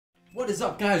What is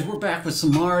up, guys? We're back with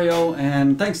some Mario,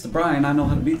 and thanks to Brian, I know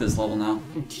how to beat this level now.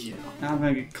 Yeah. Now I'm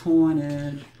gonna get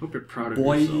coinage. Hope you're proud of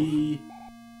yourself.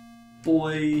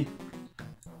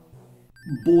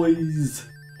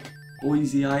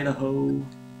 Boise, Idaho.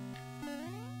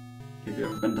 Have you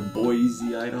ever been to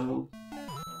Boise, Idaho?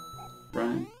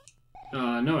 Brian?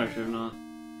 No, actually, I'm not.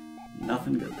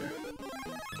 Nothing good there.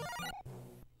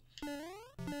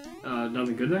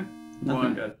 Nothing good there?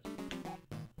 Nothing good.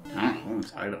 I don't know,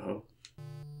 it's Idaho.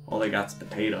 All they got's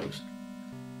potatoes.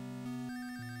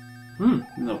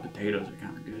 No, potatoes are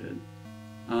kind of good.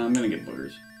 I'm gonna get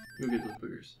boogers. Go get those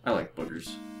boogers. I like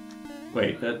boogers.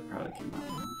 Wait, that probably came out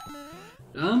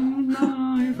wrong.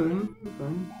 No, you're fine.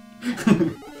 You're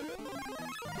fine.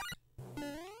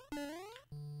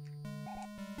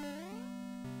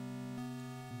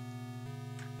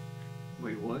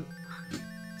 Wait, what?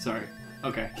 Sorry.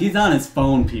 Okay. He's on his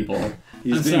phone, people.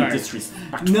 He's being sorry.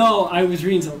 disrespectful. No, I was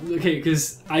reading something. Okay,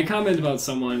 because I commented about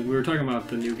someone. We were talking about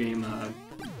the new game,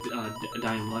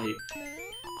 Dying Light,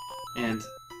 and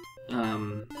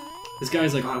this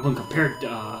guy's like, "Oh, I wouldn't compare,"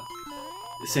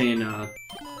 saying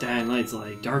Dying Light's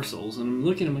like Dark Souls, and I'm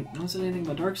looking. I'm like, "No one said anything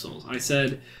about Dark Souls." I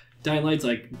said, "Dying Light's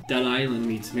like Dead Island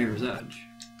meets Mirror's Edge."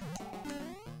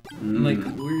 I'm like,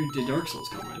 where did Dark Souls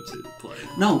come into play?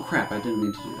 No, crap! I didn't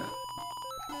mean to do that.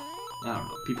 I don't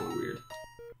know. People are weird.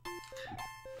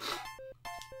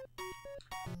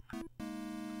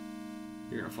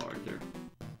 You're gonna fall right there.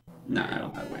 Nah, I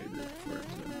don't. I waited for it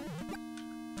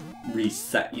to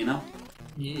reset, you know?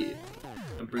 Yeah.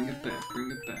 And bring it back,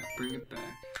 bring it back, bring it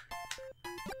back.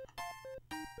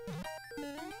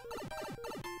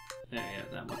 Yeah,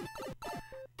 that one.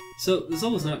 So, this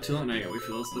level's not too long now. Yeah, wait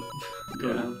for those to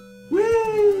go down.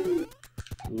 Woo!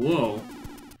 Whoa.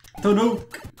 Tonok!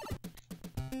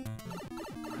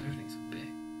 Everything's so big.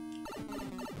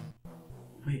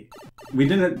 Wait, we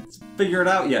didn't figure it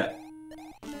out yet.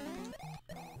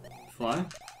 Fly?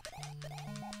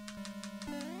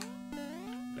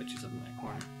 Bet you something in that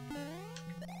corner.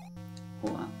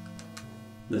 Hold on.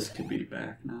 This could be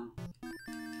back now.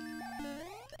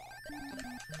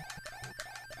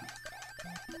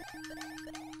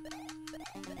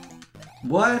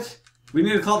 What? We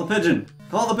need to call the pigeon.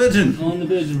 Call the pigeon. Calling the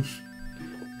pigeon.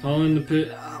 Calling the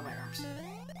pit. Ah, my arms.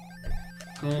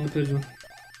 Calling the pigeon.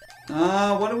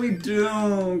 What do we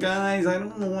do, guys? I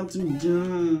don't know what to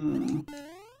do.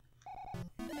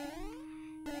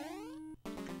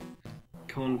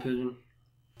 Calling the pigeon.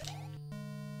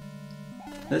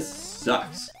 This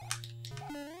sucks.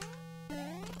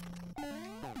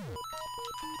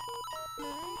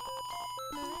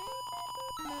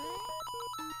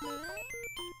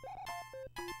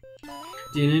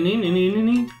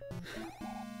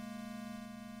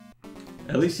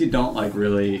 At least you don't like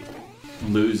really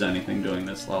lose anything doing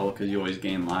this level because you always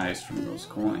gain lives from those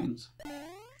coins.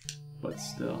 But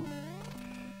still.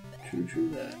 True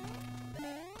that.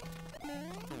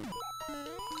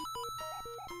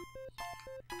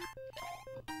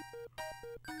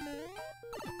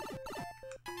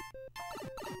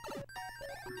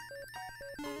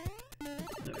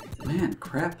 Man,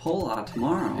 crap hole out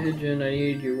tomorrow. Pigeon, I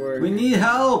need your work. We need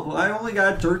help! I only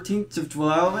got 13 to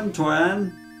 12 and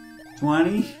 20,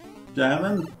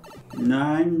 7,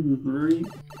 9, 3,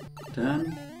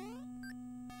 10.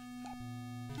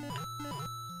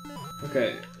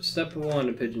 Okay, step 1,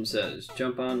 the pigeon says,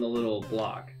 jump on the little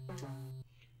block.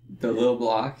 The little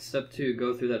blocks? Step 2,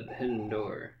 go through that hidden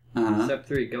door. Uh-huh. Step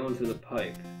 3, go into the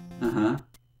pipe. Uh-huh.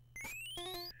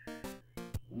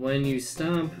 When you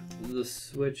stomp the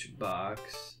switch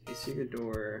box, a secret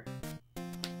door...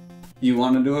 You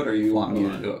want to do it, or you want me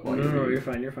to do it? No, you're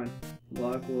fine, you're fine.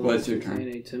 Block will What's your contain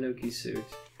turn? a Tanuki suit.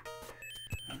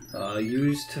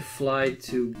 Used to fly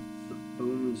to the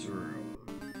Boom's room.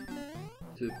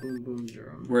 To Boom's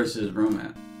room. Where's his room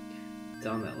at?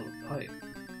 Down that little pipe.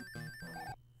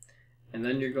 And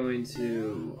then you're going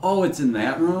to... Oh, it's in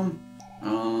that room?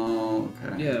 Oh,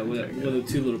 okay. Yeah, where the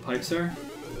two little pipes are.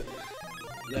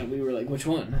 That we were like, which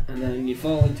one? And then you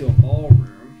fall into a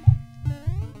ballroom.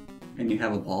 And you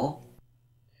have a ball?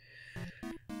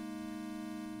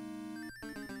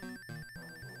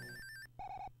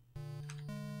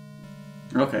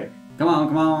 Okay. Come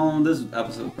on. This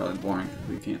episode's probably boring because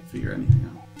we can't figure anything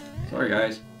out. Sorry,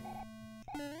 guys.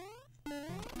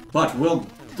 But we'll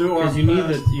do our best. You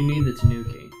need the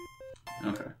Tanuki.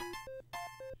 Okay.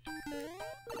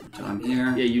 So I'm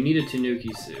here. Yeah, you need a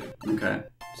Tanuki suit. Okay.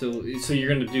 So you're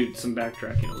gonna do some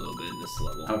backtracking a little bit in this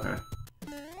level. Okay.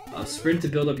 Sprint to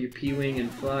build up your P-wing and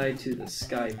fly to the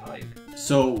sky pipe.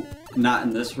 So, not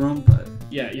in this room, but...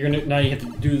 Yeah, you're gonna now you have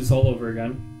to do this all over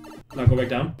again. Now go back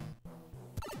down.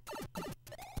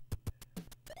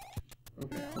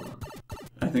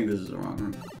 think this is the wrong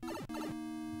room.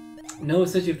 No, it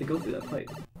says you have to go through that pipe.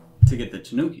 To get the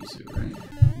Tanuki suit, right?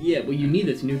 Yeah, but you need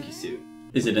the Tanuki suit.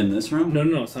 Is it in this room?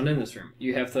 No, it's not in this room.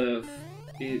 You have to...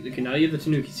 Okay, now you have the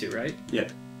Tanuki suit, right? Yeah.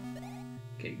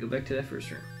 Okay, go back to that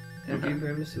first room. After you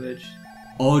grab the switch...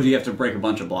 Oh, do you have to break a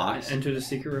bunch of blocks? Enter the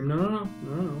secret room. No.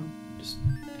 Just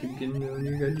keep getting going.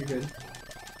 You're good.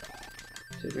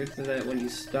 So right to that, when you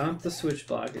stomp the switch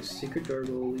block, a secret door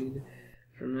will lead.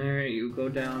 From there, you go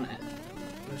down, and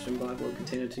the question block will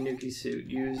contain a Tanuki suit.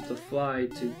 Use the fly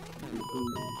to...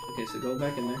 Okay, so go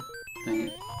back in there. Dang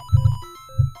it.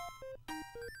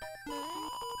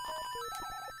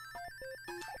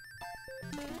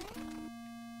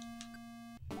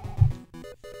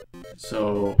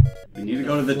 So, we need to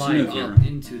go to the Tanuki room.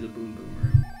 Into the Boom Boom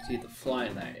room. So you have to fly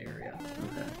in that area.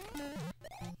 Okay.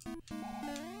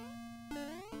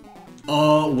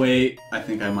 Oh, wait. I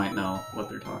think I might know what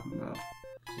they're talking about.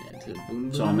 Yeah, to the Boom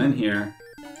Boom. So I'm in here.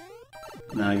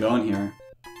 And then I go in here.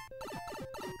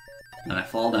 Then I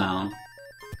fall down.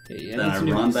 Okay, then I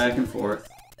run back and forth.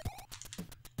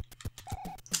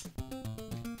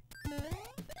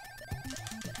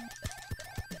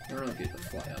 I don't know if you have to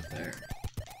fly up there.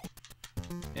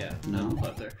 Yeah, no.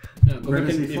 Up there. No, go Where back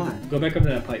does he fly? Go back up to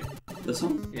that pipe. This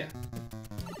one? Yeah.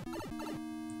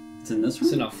 It's in this room?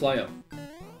 So now fly up.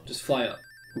 Just fly up.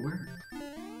 Where?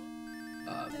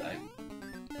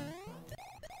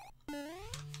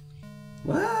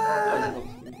 What?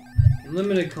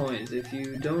 Unlimited coins. If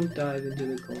you don't dive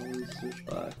into the coins switch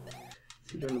box,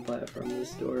 if you don't apply it from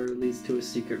this door, it leads to a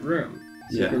secret room.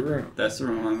 Secret room. That's the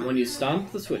room I'm in. When you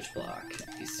stomp the switch block,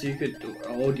 a secret door.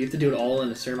 Oh, do you have to do it all in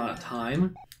a certain amount of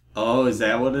time? Oh, is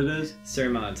that what it is?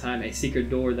 Certain amount of time. A secret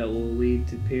door that will lead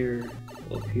to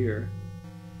will appear.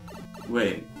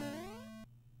 Wait.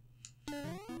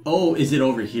 Oh, is it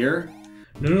over here?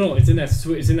 No. It's in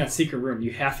that secret room.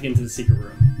 You have to get into the secret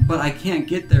room. But I can't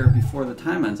get there before the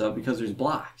time ends up because there's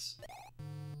blocks.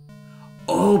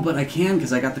 Oh, but I can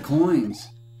because I got the coins.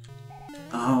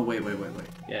 Oh, wait.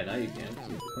 Yeah, now you can. You have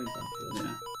the coins on.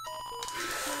 Yeah.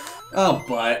 Oh,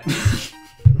 but.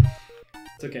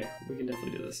 It's okay. We can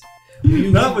definitely do this.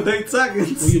 Not with 8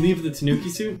 seconds. Will you leave with the Tanuki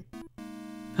suit?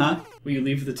 Huh? Will you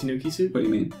leave with the Tanuki suit? What do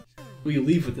you mean? Will you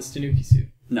leave with this Tanuki suit?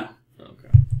 No.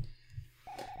 Okay.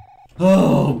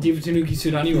 Oh. Do you have a Tanuki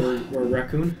suit on you or a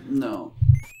raccoon? No.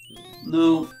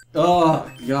 No.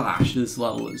 Oh, gosh. This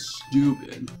level is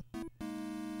stupid.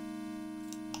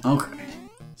 Okay.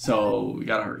 So, we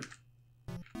gotta hurry.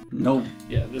 No.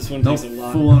 Yeah, this one takes a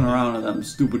lot. No fooling around with them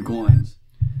stupid coins.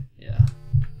 Yeah.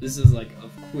 This is like a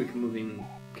quick moving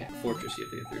fortress you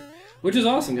have to get through. Which is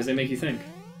awesome because they make you think.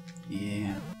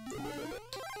 Yeah.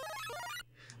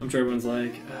 I'm sure everyone's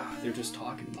like, they're just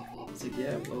talking blah blah. It's like,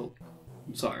 yeah, well,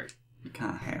 I'm sorry. You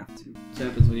kind of have to. It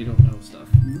happens when you don't know stuff.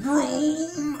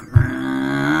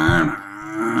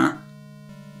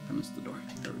 I missed the door.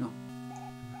 There we go.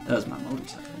 That was my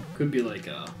motorcycle. Could be like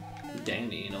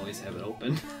Danny and always have it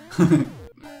open. Yeah,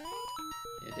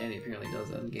 Danny apparently does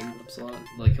that in Game Clips a lot.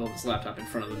 Like he'll have his laptop in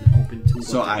front of him and open to.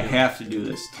 So I have to do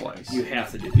this twice. You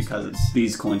have to do this because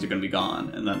these coins are going to be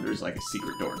gone, and then there's like a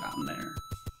secret door down there.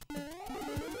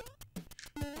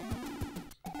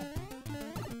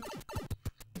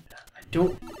 I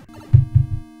don't.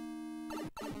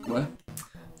 What?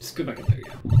 Just go back up there.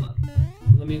 Yeah, hold on.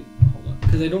 Hold on,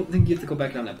 because I don't think you have to go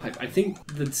back down that pipe. I think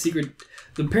the secret.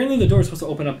 Apparently, the door is supposed to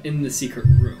open up in the secret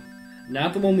room,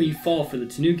 not the one where you fall for the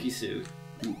Tanuki suit.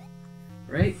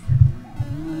 Right?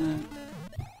 Yeah,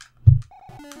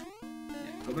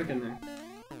 go back in there.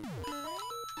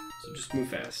 So just move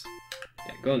fast.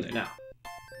 Yeah, go in there now.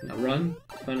 Now run.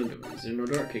 Find a door. Is there no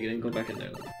door? Okay, then go back in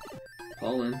there.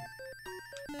 Fall in.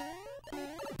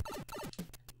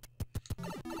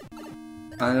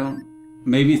 I don't...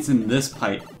 Maybe it's in this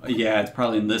pipe. Yeah, it's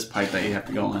probably in this pipe that you have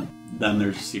to go in. Then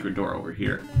there's a secret door over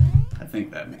here. I think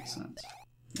that makes sense.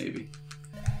 Maybe.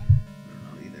 I don't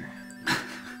know either.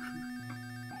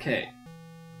 Okay.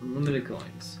 Unlimited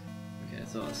coins. Okay,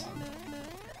 that's awesome.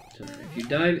 So if you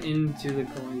dive into the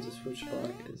coins, the switch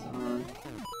block is on.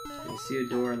 You'll see a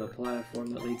door on the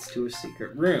platform that leads to a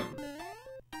secret room.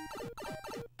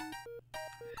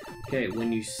 Okay,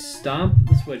 when you stomp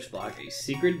the switch block, a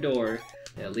secret door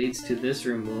that leads to this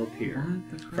room will appear.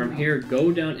 From here,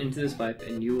 go down into this pipe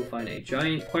and you will find a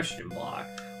giant question block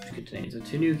which contains a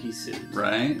Tanuki suit.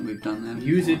 Right, we've done that.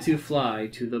 Use it to fly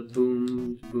to the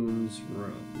Boom's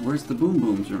room. Where's the Boom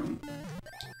Boom's room?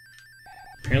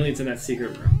 Apparently it's in that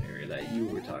secret room area that you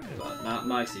were talking about. Not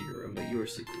my secret room, but your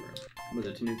secret room, where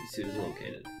the Tanuki suit is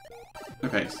located.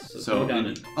 Okay, so go down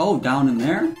in. Oh, down in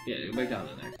there? Yeah, go back down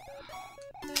in there.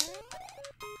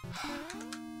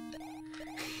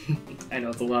 I know,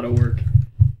 it's a lot of work.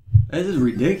 This is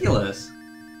ridiculous.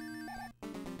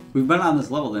 We've been on this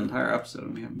level the entire episode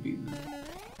and we haven't beaten it.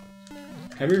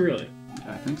 Have we really?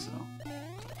 Yeah, I think so.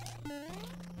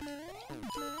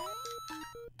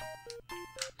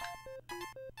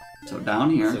 So down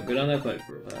here. So get on that pipe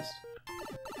real fast.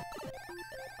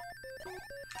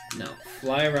 Now,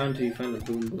 fly around till you find the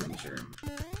boom boom room.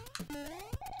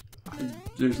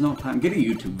 There's no time. Get a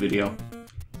YouTube video.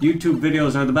 YouTube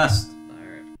videos are the best.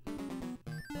 Alright.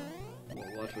 Well,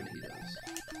 watch what he does.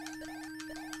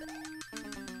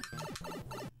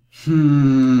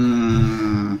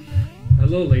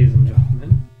 Hello, ladies and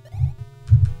gentlemen.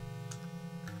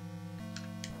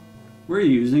 We're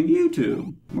using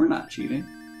YouTube. We're not cheating.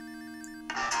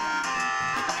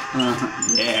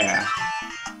 Yeah.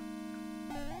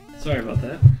 Sorry about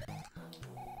that.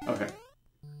 Okay.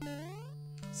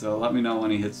 So let me know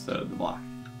when he hits the block.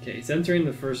 Okay, he's entering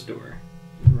the first door.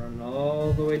 He's running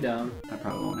all the way down. I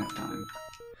probably won't have time.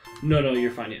 No,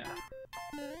 you're fine, yeah.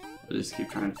 I'll just keep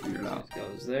trying to figure it out. It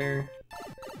goes there.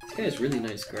 This guy has really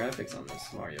nice graphics on this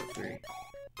Mario 3.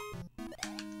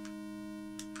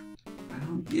 I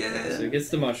don't get it. So he gets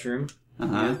the mushroom. He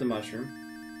has the mushroom.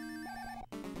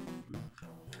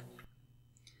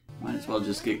 Might as well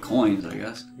just get coins, I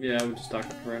guess. Yeah, we'll just talk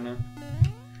to for right now.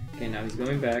 Okay, now he's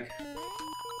going back.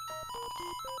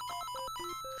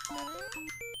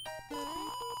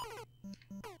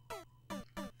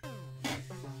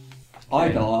 I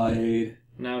died.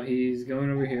 Now he's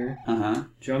going over here.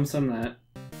 Jumps on that.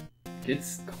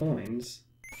 Gets coins.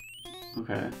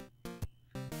 Okay.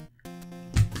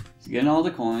 He's getting all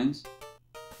the coins.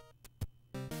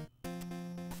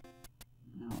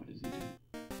 Now what does he do?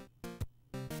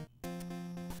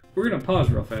 We're gonna pause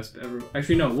real fast.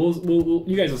 Actually, no. We'll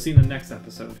you guys will see in the next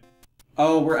episode.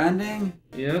 Oh, we're ending?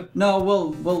 Yep. No,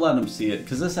 we'll let them see it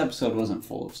because this episode wasn't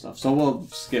full of stuff. So we'll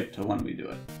skip to when we do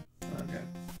it. Okay.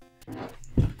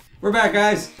 We're back,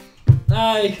 guys.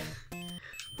 Hi.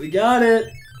 We got it.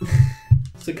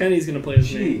 So Kenny's gonna play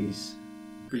as me. Jeez.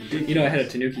 Ridiculous. You know I had a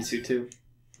Tanuki suit too.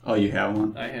 Oh, you have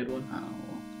one? I had one.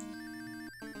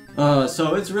 Oh.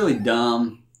 So it's really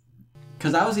dumb.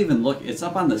 Because I was even looking, it's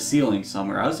up on the ceiling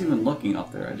somewhere. I was even looking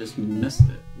up there. I just missed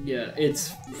it. Yeah,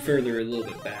 it's further a little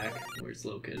bit back where it's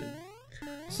located.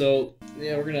 So,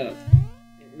 yeah, we're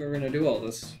gonna do all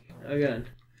this again.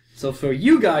 So for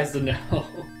you guys to know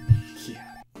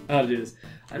how to do this,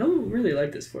 I don't really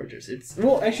like this fortress.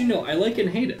 Well, actually no, I like it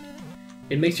and hate it.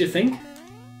 It makes you think.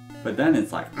 But then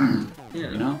it's like,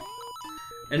 yeah. You know?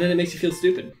 And then it makes you feel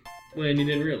stupid when you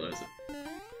didn't realize it.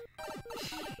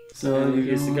 So you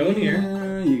get to go in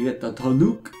here. You get the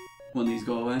Tanuk when these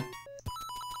go away.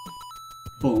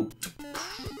 Boom.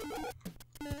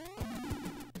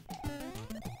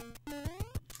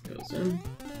 Goes in.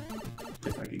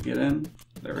 If I could get in.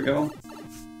 There we go.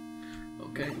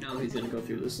 Okay, now he's gonna go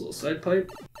through this little side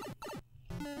pipe.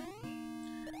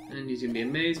 And he's gonna be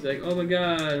amazed, be like, oh my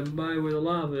god, I'm by where the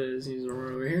lava is. He's gonna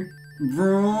run over here.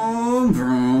 Vroom,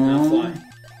 vroom. Now fly.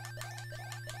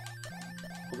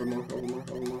 Over more.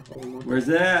 Where's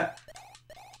that?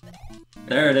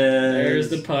 There it is. There's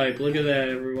the pipe. Look at that,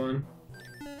 everyone.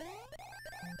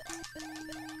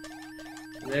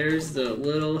 There's the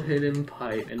little hidden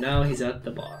pipe, and now he's at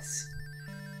the boss.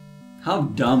 How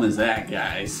dumb is that,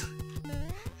 guys?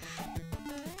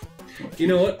 You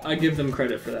know what? I give them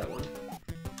credit for that one.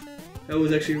 That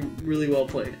was actually really well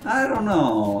played. I don't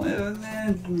know.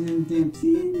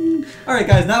 Alright,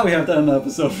 guys, now we have to end the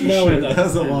episode for sure. That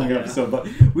was a long episode, but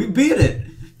we beat it!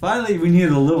 Finally, we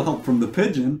needed a little help from the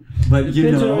pigeon, but the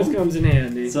pigeon always comes in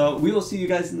handy. So, we will see you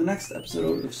guys in the next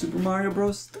episode of Super Mario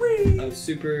Bros. 3! Of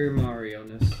Super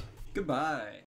Mario-ness. Goodbye.